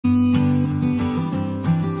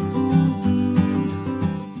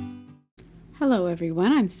Hello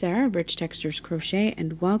everyone, I'm Sarah of Rich Textures Crochet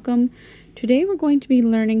and welcome. Today we're going to be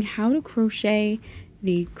learning how to crochet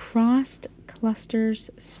the crossed clusters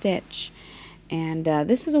stitch. And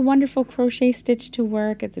this is a wonderful crochet stitch to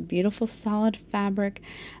work. It's a beautiful solid fabric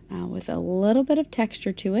with a little bit of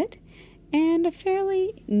texture to it and a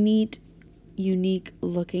fairly neat, unique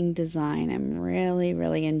looking design. I'm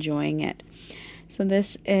really enjoying it. So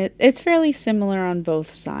it's fairly similar on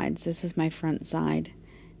both sides. This is my front side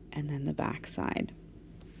and then the back side.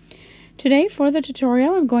 Today for the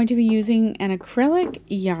tutorial I'm going to be using an acrylic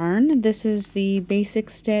yarn. This is the Basic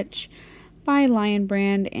Stitch by Lion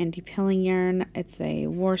Brand anti-pilling yarn. It's a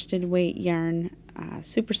worsted weight yarn,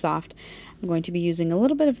 super soft. I'm going to be using a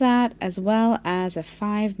little bit of that as well as a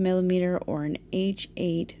 5mm or an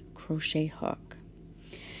H8 crochet hook.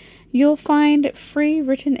 You'll find free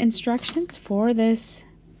written instructions for this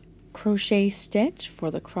crochet stitch, for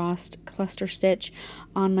the crossed cluster stitch,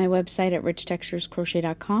 on my website at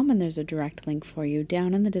richtexturescrochet.com, and there's a direct link for you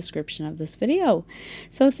down in the description of this video.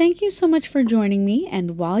 So thank you so much for joining me,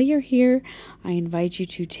 and while you're here I invite you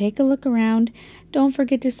to take a look around. Don't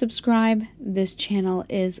forget to subscribe. This channel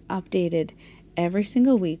is updated every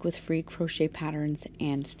single week with free crochet patterns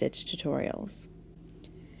and stitch tutorials.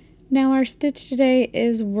 Now our stitch today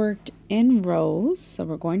is worked in rows, so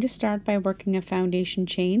we're going to start by working a foundation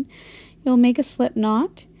chain. You'll make a slip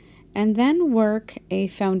knot and then work a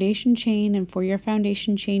foundation chain, and for your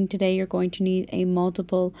foundation chain today you're going to need a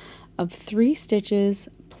multiple of 3 stitches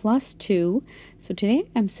plus 2. So today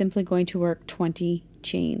I'm simply going to work 20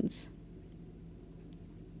 chains.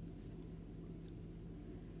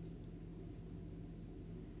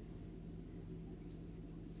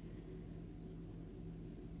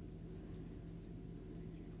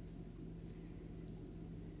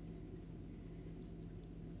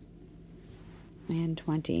 And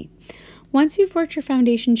 20. Once you've worked your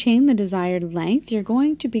foundation chain the desired length, you're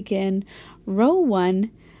going to begin row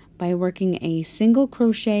 1 by working a single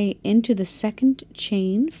crochet into the second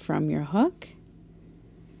chain from your hook,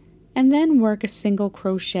 and then work a single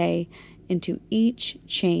crochet into each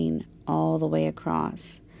chain all the way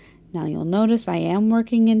across. Now you'll notice I am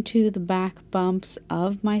working into the back bumps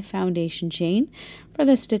of my foundation chain. For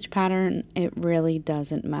the stitch pattern, it really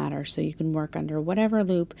doesn't matter, so you can work under whatever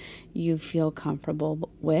loop you feel comfortable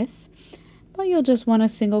with. But you'll just want a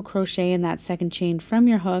single crochet in that second chain from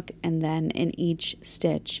your hook and then in each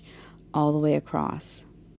stitch all the way across.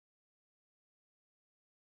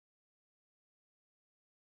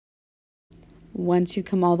 Once you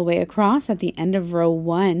come all the way across at the end of row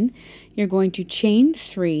 1, you're going to chain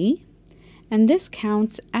 3, and this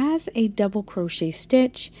counts as a double crochet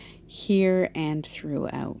stitch here and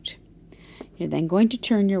throughout. You're then going to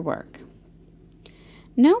turn your work.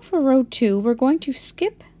 Now for row 2, we're going to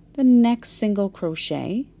skip the next single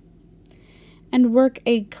crochet and work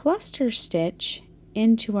a cluster stitch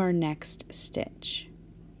into our next stitch.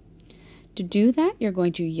 To do that, you're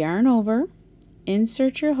going to yarn over,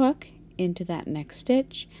 insert your hook into that next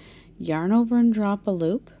stitch, yarn over and drop a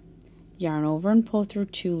loop, yarn over and pull through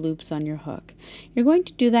 2 loops on your hook. You're going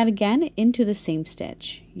to do that again into the same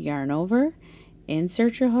stitch. Yarn over,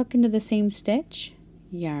 insert your hook into the same stitch,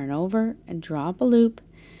 yarn over and drop a loop,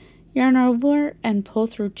 yarn over and pull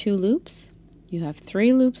through 2 loops. You have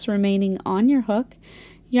 3 loops remaining on your hook.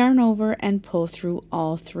 Yarn over and pull through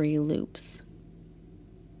all 3 loops.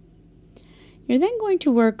 You're then going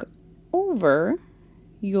to work over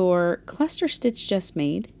your cluster stitch just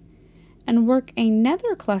made and work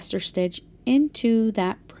another cluster stitch into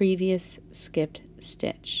that previous skipped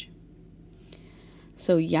stitch.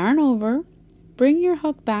 So yarn over, bring your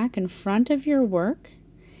hook back in front of your work,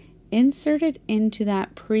 insert it into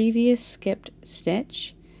that previous skipped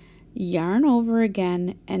stitch, yarn over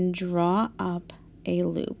again and draw up a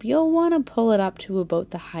loop. You'll want to pull it up to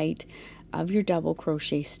about the height of your double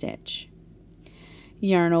crochet stitch.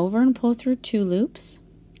 Yarn over and pull through 2 loops,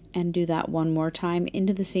 and do that one more time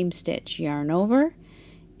into the same stitch. Yarn over,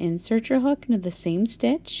 insert your hook into the same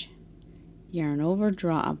stitch, yarn over,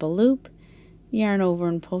 draw up a loop, yarn over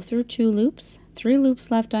and pull through 2 loops, 3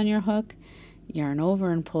 loops left on your hook, yarn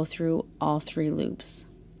over and pull through all 3 loops.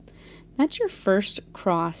 That's your first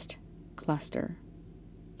crossed cluster.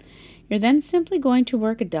 You're then simply going to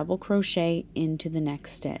work a double crochet into the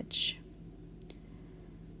next stitch.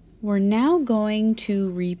 We're now going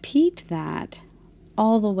to repeat that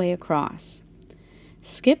all the way across.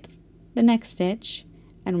 Skip the next stitch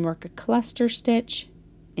and work a cluster stitch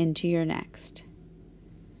into your next.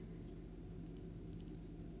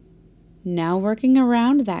 Now working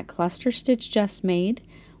around that cluster stitch just made,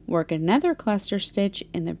 work another cluster stitch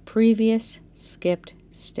in the previous skipped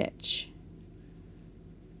stitch.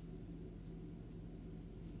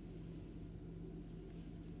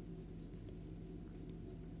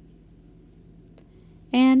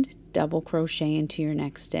 and double crochet into your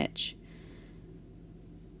next stitch.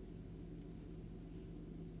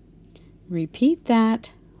 Repeat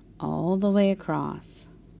that all the way across.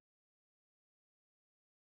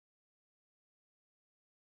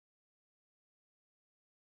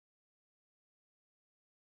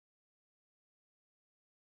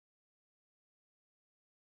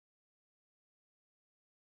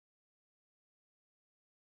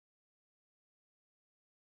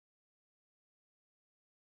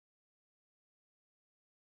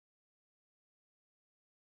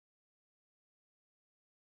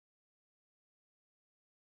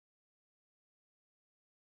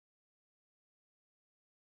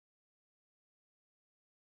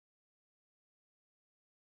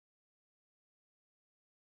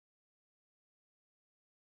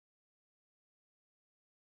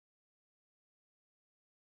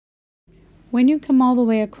 When you come all the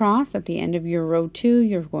way across at the end of your row 2,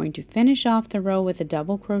 you're going to finish off the row with a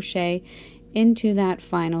double crochet into that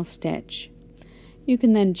final stitch. You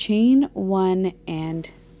can then chain 1 and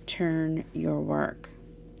turn your work.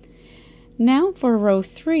 Now for row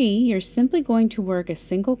 3, you're simply going to work a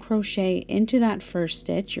single crochet into that first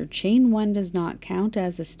stitch. Your chain 1 does not count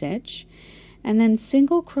as a stitch, and then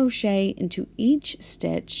single crochet into each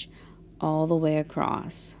stitch all the way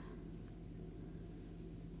across.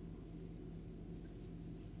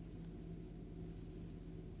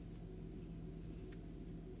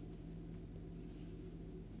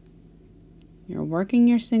 You're working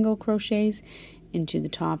your single crochets into the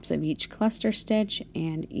tops of each cluster stitch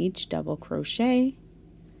and each double crochet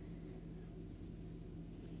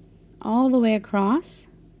all the way across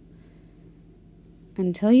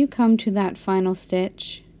until you come to that final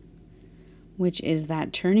stitch, which is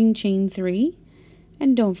that turning chain 3,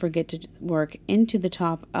 and don't forget to work into the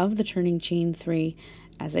top of the turning chain 3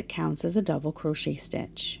 as it counts as a double crochet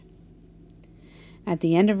stitch. At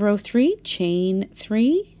the end of row 3, chain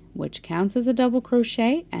 3, which counts as a double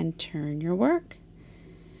crochet, and turn your work.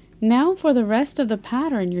 Now for the rest of the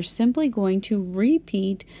pattern, you're simply going to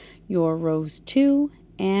repeat your rows 2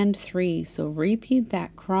 and 3. So repeat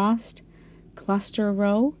that crossed cluster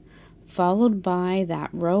row followed by that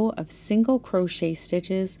row of single crochet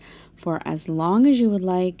stitches for as long as you would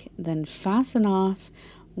like, then fasten off,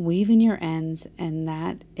 weave in your ends, and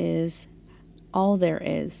that is all there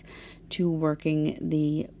is to working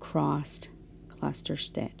the crossed cluster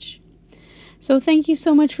stitch. So thank you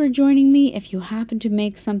so much for joining me. If you happen to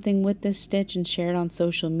make something with this stitch and share it on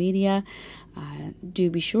social media, do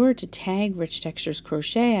be sure to tag Rich Textures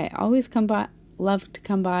Crochet. I always love to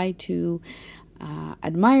come by to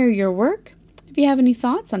admire your work. If you have any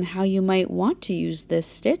thoughts on how you might want to use this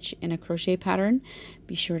stitch in a crochet pattern,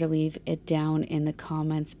 be sure to leave it down in the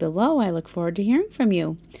comments below. I look forward to hearing from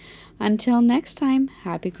you. Until next time,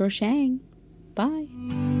 happy crocheting.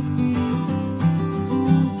 Bye.